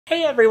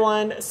Hey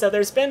everyone! So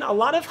there's been a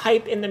lot of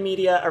hype in the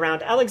media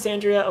around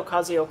Alexandria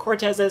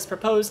Ocasio-Cortez's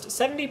proposed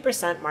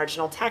 70%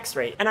 marginal tax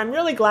rate, and I'm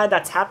really glad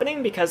that's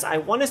happening because I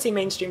want to see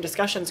mainstream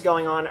discussions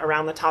going on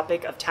around the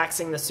topic of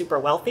taxing the super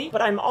wealthy,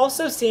 but I'm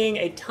also seeing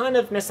a ton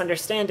of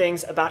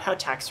misunderstandings about how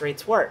tax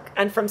rates work,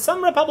 and from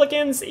some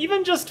Republicans,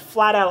 even just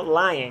flat out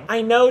lying.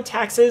 I know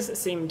taxes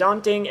seem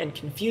daunting and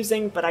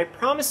confusing, but I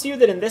promise you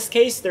that in this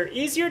case, they're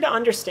easier to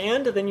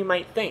understand than you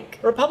might think.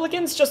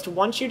 Republicans just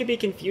want you to be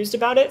confused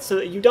about it so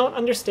that you don't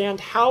understand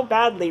how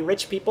badly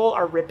rich people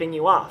are ripping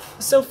you off.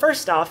 So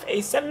first off, a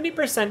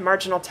 70%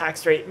 marginal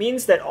tax rate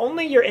means that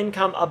only your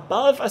income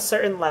above a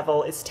certain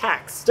level is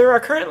taxed. There are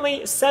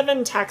currently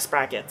 7 tax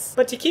brackets,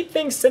 but to keep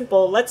things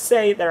simple, let's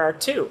say there are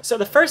 2. So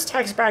the first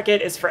tax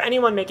bracket is for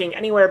anyone making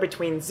anywhere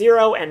between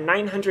 $0 and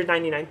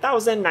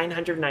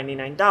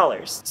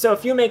 $999,999. So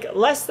if you make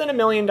less than $1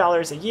 million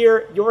a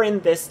year, you're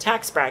in this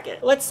tax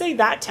bracket. Let's say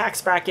that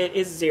tax bracket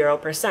is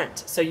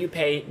 0%, so you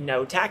pay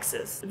no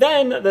taxes.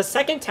 Then the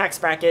second tax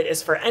bracket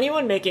is for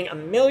anyone making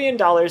 $1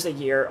 million a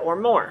year or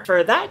more.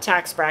 For that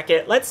tax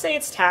bracket, let's say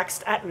it's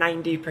taxed at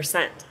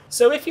 90%.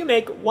 So if you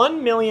make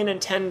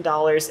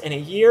 $1,010,000 in a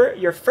year,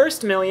 your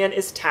first million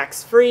is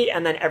tax-free,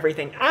 and then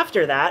everything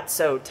after that,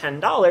 so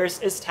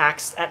 $10, is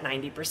taxed at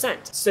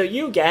 90%. So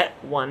you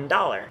get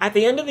 $1. At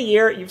the end of the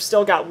year, you've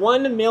still got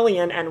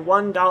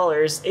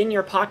 $1,001 in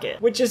your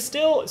pocket, which is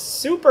still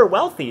super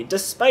wealthy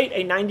despite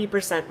a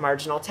 90%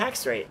 marginal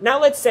tax rate. Now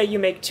let's say you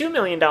make $2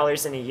 million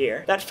in a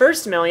year. That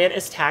first million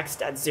is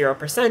taxed at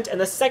 0%, and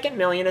the second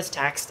million is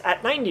taxed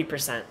at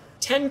 90%.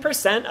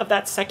 10% of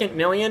that second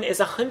million is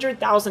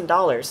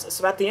 $100,000,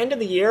 so at the end of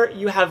the year,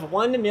 you have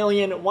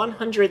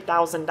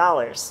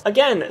 $1,100,000.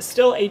 Again,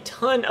 still a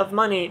ton of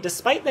money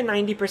despite the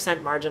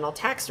 90% marginal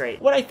tax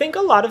rate. What I think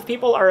a lot of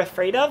people are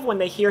afraid of when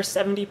they hear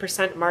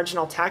 70%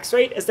 marginal tax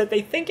rate is that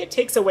they think it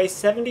takes away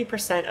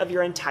 70% of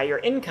your entire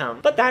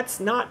income, but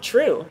that's not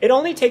true. It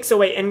only takes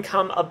away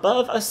income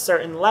above a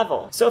certain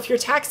level. So if you're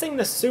taxing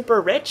the super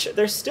rich,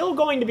 they're still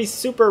going to be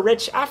super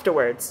rich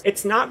afterwards.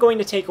 It's not going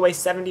to take away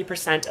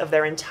 70% of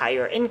their entire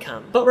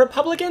income. But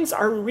Republicans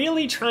are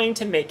really trying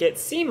to make it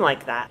seem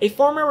like that. A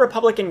former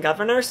Republican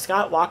governor,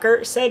 Scott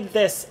Walker, said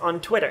this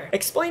on Twitter,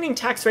 explaining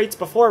tax rates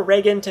before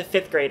Reagan to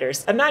 5th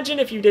graders. Imagine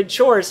if you did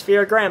chores for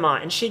your grandma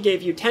and she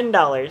gave you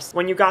 $10.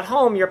 When you got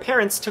home, your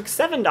parents took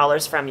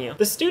 $7 from you.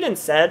 The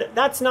students said,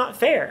 that's not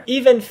fair.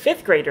 Even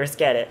 5th graders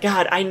get it.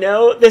 God, I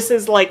know this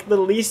is like the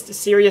least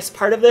serious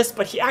part of this,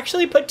 but he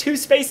actually put 2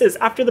 spaces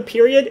after the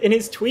period in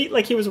his tweet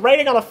like he was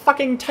writing on a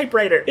fucking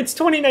typewriter. It's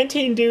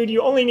 2019, dude.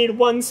 You only need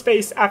 1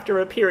 space after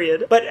a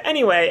period. But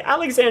anyway,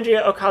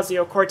 Alexandria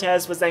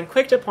Ocasio-Cortez was then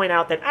quick to point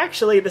out that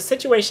actually the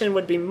situation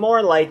would be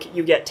more like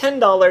you get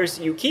 $10,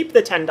 you keep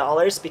the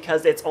 $10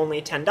 because it's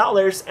only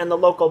 $10, and the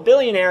local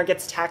billionaire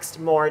gets taxed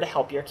more to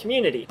help your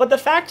community. But the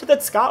fact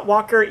that Scott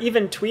Walker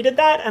even tweeted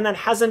that and then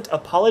hasn't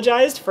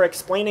apologized for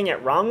explaining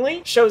it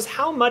wrongly shows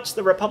how much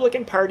the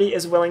Republican Party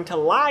is willing to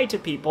lie to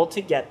people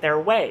to get their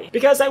way.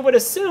 Because I would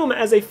assume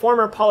as a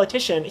former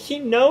politician, he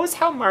knows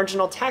how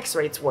marginal tax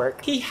rates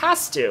work. He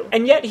has to.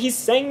 And yet he's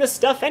saying this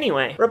stuff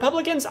anyway.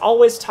 Republicans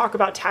always talk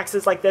about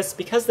taxes like this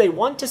because they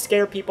want to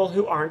scare people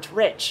who aren't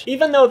rich,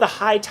 even though the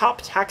high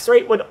top tax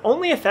rate would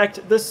only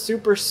affect the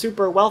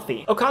super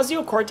wealthy.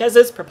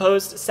 Ocasio-Cortez's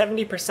proposed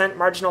 70%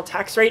 marginal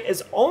tax rate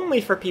is only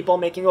for people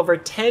making over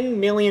 $10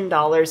 million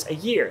a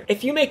year.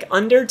 If you make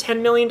under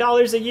 $10 million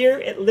a year,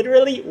 it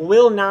literally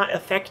will not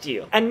affect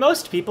you. And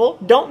most people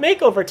don't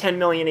make over $10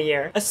 million a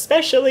year,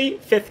 especially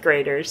 5th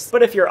graders.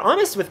 But if you're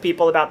honest with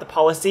people about the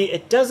policy,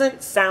 it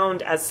doesn't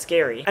sound as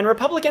scary. And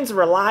Republicans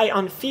rely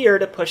on fear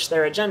to push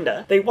their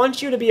agenda. They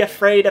want you to be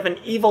afraid of an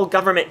evil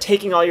government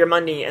taking all your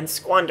money and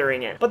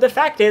squandering it. But the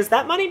fact is,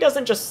 that money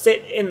doesn't just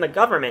sit in the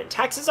government.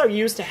 Taxes are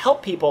used to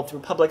help people through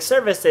public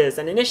services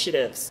and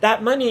initiatives.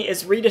 That money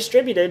is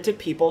redistributed to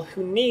people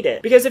who need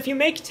it. Because if you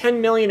make $10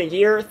 million a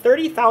year,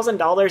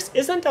 $30,000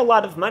 isn't a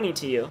lot of money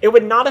to you. It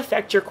would not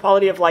affect your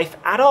quality of life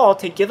at all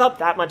to give up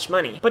that much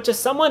money. But to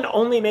someone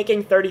only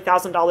making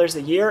 $30,000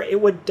 a year, it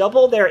would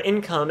double their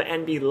income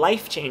and be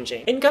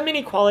life-changing. Income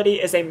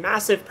inequality is a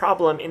massive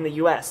problem in the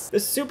US. The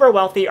super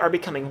wealthy are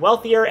becoming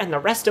wealthier and the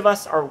rest of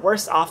us are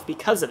worse off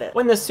because of it.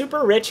 When the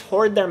super rich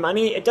hoard their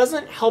money, it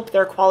doesn't help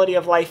their quality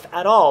of life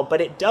at all,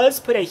 but it does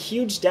put a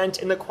huge dent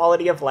in the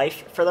quality of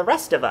life for the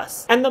rest of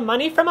us. And the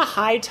money from a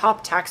high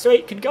top tax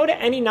rate could go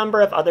to any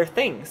number of other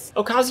things.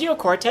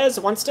 Ocasio-Cortez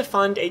wants to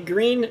fund a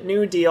Green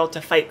New Deal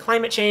to fight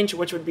climate change,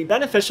 which would be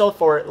beneficial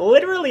for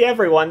literally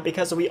everyone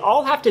because we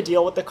all have to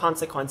deal with the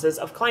consequences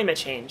of climate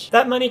change.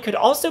 That money could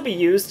also be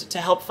used to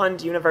help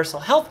fund universal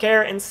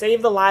healthcare and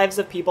save the lives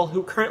of people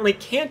who currently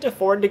can't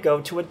afford to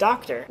go to a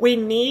doctor. We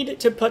need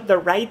to put the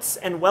rights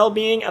and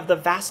well-being of the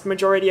vast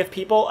majority of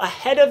people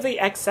ahead of the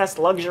excess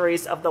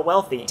luxuries of the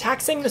wealthy.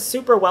 Taxing the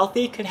super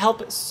wealthy could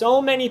help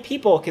so many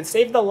people, could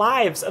save the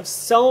lives of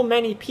so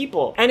many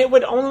people, and it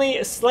would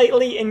only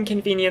slightly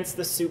inconvenience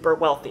the super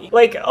wealthy.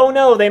 Like, oh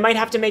no, they might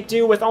have to make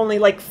do with only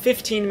like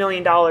 $15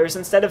 million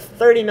instead of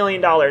 $30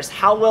 million.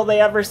 How will they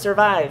ever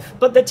survive?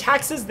 But the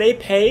taxes they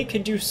pay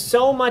could do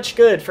so much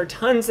good for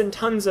tons and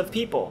tons of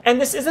people. And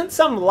this isn't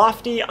some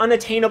lofty,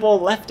 unattainable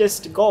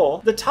leftist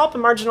goal. The top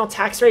marginal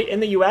tax rate in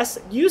the US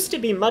used to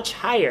be much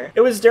higher.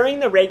 It was during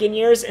the Reagan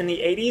years in the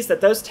 80s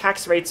that those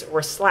tax rates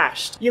were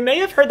slashed. You may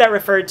have heard that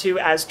referred to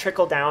as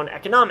trickle-down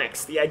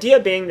economics, the idea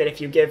being that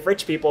if you give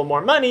rich people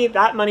more money,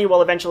 that money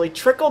will eventually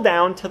trickle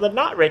down to the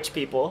not rich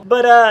people.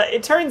 But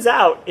it turns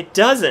out it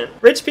doesn't.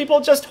 Rich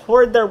people just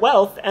hoard their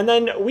wealth and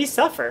then we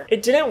suffer.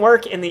 It didn't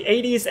work in the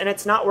 80s and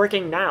it's not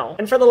working now.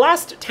 And for the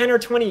last 10 or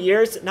 20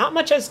 years, not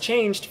much has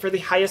changed for the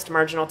highest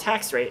marginal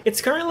tax rate.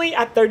 It's currently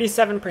at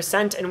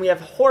 37% and we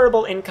have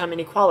horrible income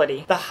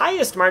inequality. The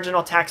highest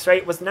marginal tax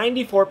rate was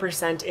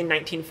 94% in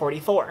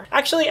 1944.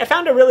 Actually, I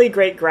found a really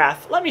great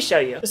graph. Let me show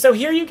you. So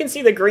here you can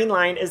see the green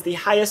line is the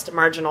highest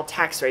marginal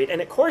tax rate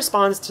and it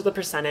corresponds to the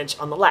percentage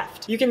on the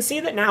left. You can see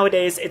that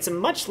nowadays it's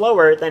much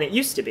lower than it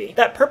used to be.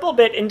 That purple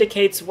bit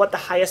indicates what the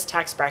highest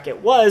tax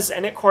bracket was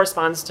and it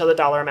corresponds to the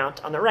dollar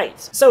amount on the right.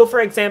 So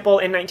for example,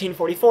 in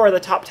 1944, the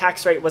top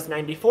tax rate was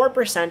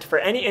 94% for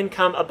any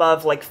income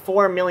above like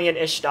 $4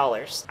 million-ish.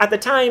 At the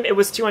time, it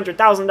was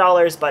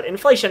 $200,000, but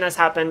inflation has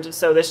happened,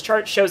 so this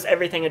chart shows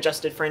everything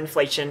adjusted for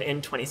inflation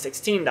in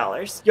 2016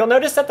 dollars. You'll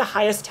notice that the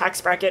highest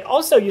tax bracket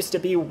also used to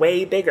be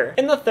way bigger.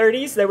 In the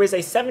 30s, there was a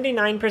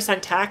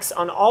 79% tax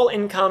on all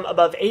income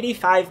above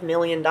 $85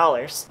 million.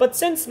 But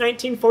since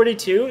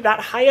 1942, that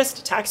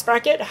highest tax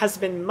bracket has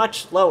been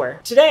much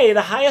lower. Today,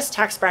 the highest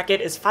tax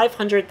bracket is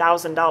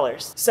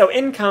 $500,000. So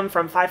income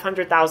from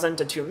 $500,000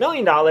 to $2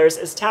 million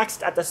is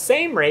taxed at the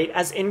same rate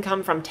as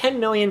income from $10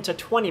 million to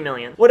 $20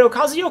 million. What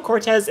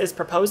Ocasio-Cortez is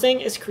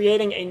proposing is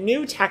creating a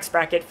new tax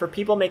bracket for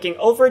people making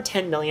over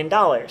 $10 million.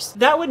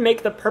 That would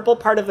make the purple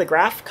part of the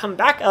graph come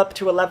back up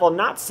to a level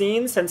not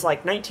seen since like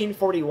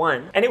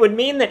 1941. And it would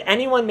mean that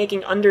anyone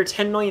making under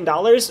 $10 million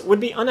would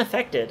be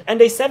unaffected. And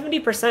a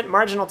 70%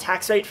 marginal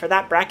tax rate for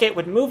that bracket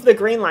would move the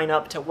green line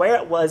up to where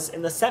it was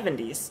in the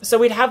 70s. So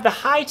we'd have the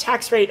high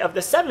tax rate of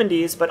the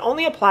 70s, but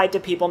only applied to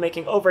people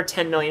making over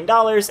 $10 million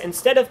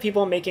instead of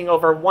people making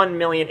over $1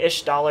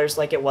 million-ish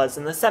like it was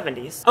in the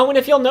 70s. Oh, and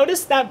if you'll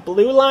notice that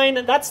blue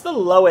line, that's the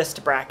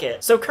lowest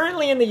bracket. So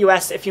currently in the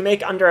US, if you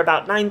make under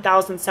about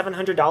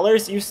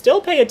 $9,700, you still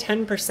pay a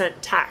 10%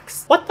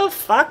 tax. What the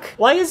fuck?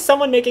 Why is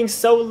someone making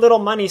so little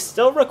money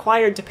still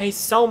required to pay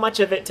so much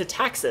of it to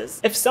taxes?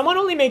 If someone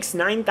only makes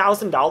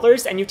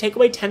 $9,000 and you take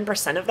away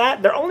 10% of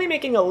that, they're only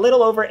making a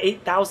little over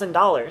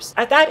 $8,000.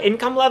 At that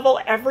income level,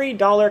 every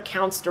dollar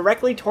counts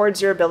directly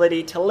towards your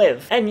ability to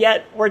live. And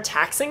yet, we're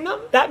taxing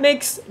them? That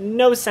makes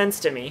no sense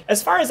to me.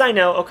 As far as I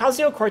know,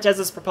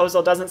 Ocasio-Cortez's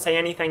proposal doesn't say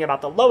anything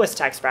about the lowest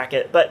tax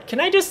bracket, but can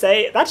I just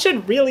say, that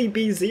should really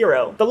be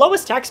zero. The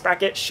lowest tax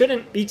bracket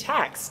shouldn't be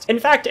taxed. In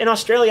fact, in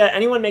Australia,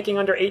 anyone making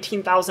under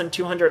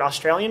 18,200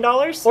 Australian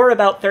dollars, or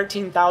about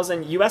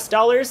 13,000 US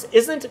dollars,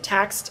 isn't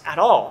taxed at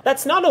all.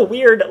 That's not a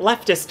weird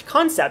leftist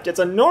concept, it's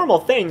a normal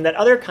thing that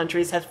other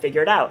countries have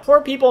figured out.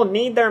 Poor people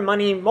need their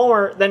money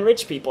more than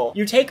rich people.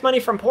 You take money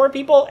from poor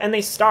people and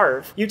they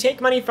starve. You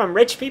take money from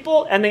rich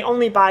people and they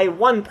only buy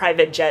one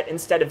private jet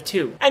instead of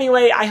two.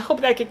 Anyway, I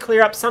hope that could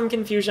clear up some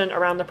confusion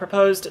around the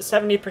proposed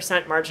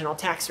 70% marginal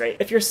tax rate.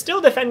 If you're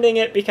still defending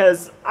it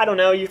because, I don't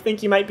know, you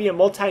think you might be a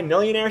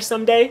multi-millionaire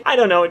someday, I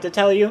don't know what to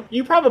tell you.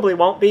 You probably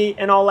won't be,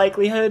 in all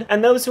likelihood,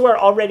 and those who are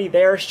already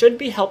there should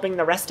be helping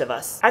the rest of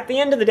us. At the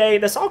end of the day,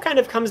 this all kind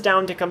of comes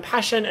down to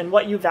compassion and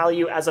what you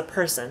value as a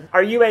person.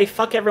 Are you a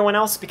fuck everyone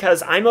else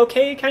because I'm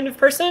okay kind of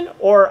person,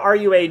 or are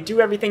you a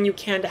do everything you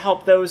can to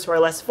help those who are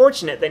less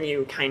fortunate than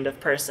you kind of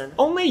person?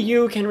 Only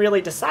you can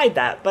really decide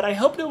that, but I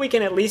hope that we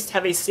can at least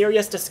have a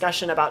serious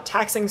discussion about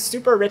taxing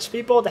super rich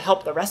people to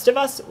help the rest of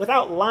us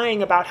without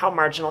lying about how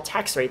marginal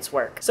tax rates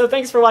work. So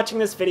thanks for watching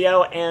this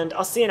video, and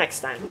I'll see you next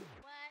time.